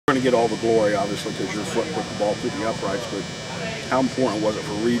Trying to get all the glory, obviously, because your foot put the ball through the uprights, but how important was it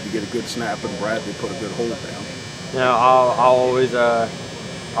for Reed to get a good snap and Bradley put a good hold down? You know, I'll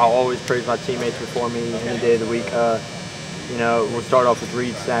always praise my teammates before me any day of the week. You know, we'll start off with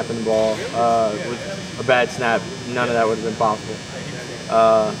Reed snapping the ball. With a bad snap, none of that would have been possible.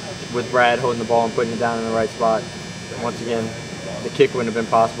 With Brad holding the ball and putting it down in the right spot, once again, the kick wouldn't have been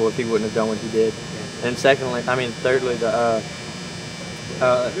possible if he wouldn't have done what he did. And thirdly, the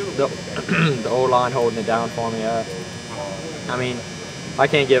O-line holding it down for me. I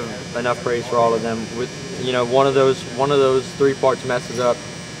can't give enough praise for all of them. With one of those 3 parts messes up,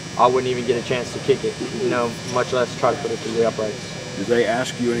 I wouldn't even get a chance to kick it. Much less try to put it through the uprights. Did they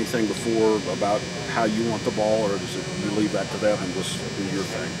ask you anything before about how you want the ball, or does it, you leave that to them and just do your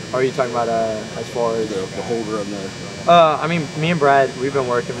thing? Are you talking about as far as the holder and the? Me and Brad, we've been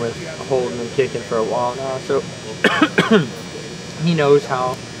working with holding and kicking for a while now, so he knows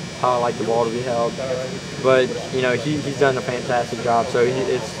how I like the ball to be held. But he's done a fantastic job, so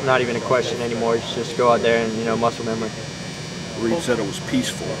it's not even a question anymore. It's just go out there and muscle memory. Reed said it was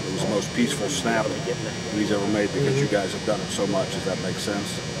peaceful. It was the most peaceful snap he's ever made because you guys have done it so much. Does that make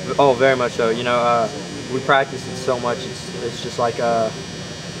sense? Oh, very much so. We practice it so much. It's just like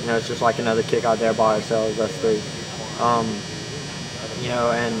it's just like another kick out there by ourselves. Us 3.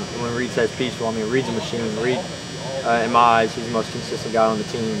 And when Reed says peaceful, Reed's a machine. Reed, in my eyes, he's the most consistent guy on the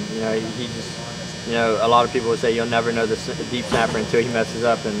team. He just, a lot of people would say you'll never know the deep snapper until he messes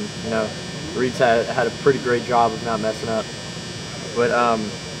up, and Reed's had a pretty great job of not messing up. But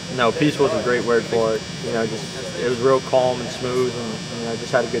no, peaceful is a great word for it. It was real calm and smooth, and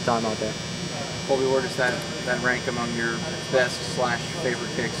just had a good time out there. Colby, where does that rank among your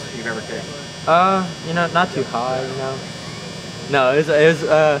best/favorite kicks you've ever kicked? Not too high. No, it was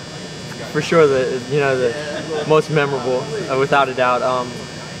for sure the most memorable, without a doubt.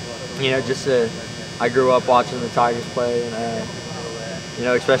 I grew up watching the Tigers play, and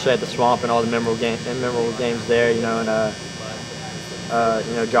especially at the Swamp and all the memorable games there.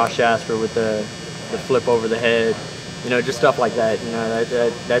 Josh Jasper with the flip over the head, just stuff like that.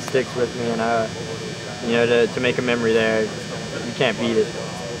 That sticks with me, and to make a memory there, you can't beat it.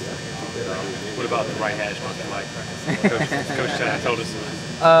 What about the right hash don't you like? Coach Chad told us.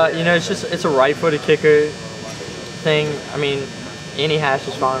 It's a right-footed kicker thing. Any hash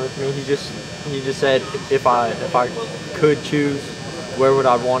is fine with me. He just said if I could choose, where would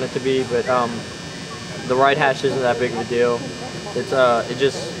I want it to be? But the right hash isn't that big of a deal. It's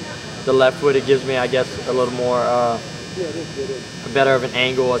the left foot. It gives me, I guess, a little more better of an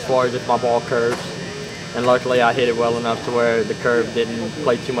angle as far as if my ball curves. And luckily, I hit it well enough to where the curve didn't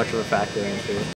play too much of a factor into it.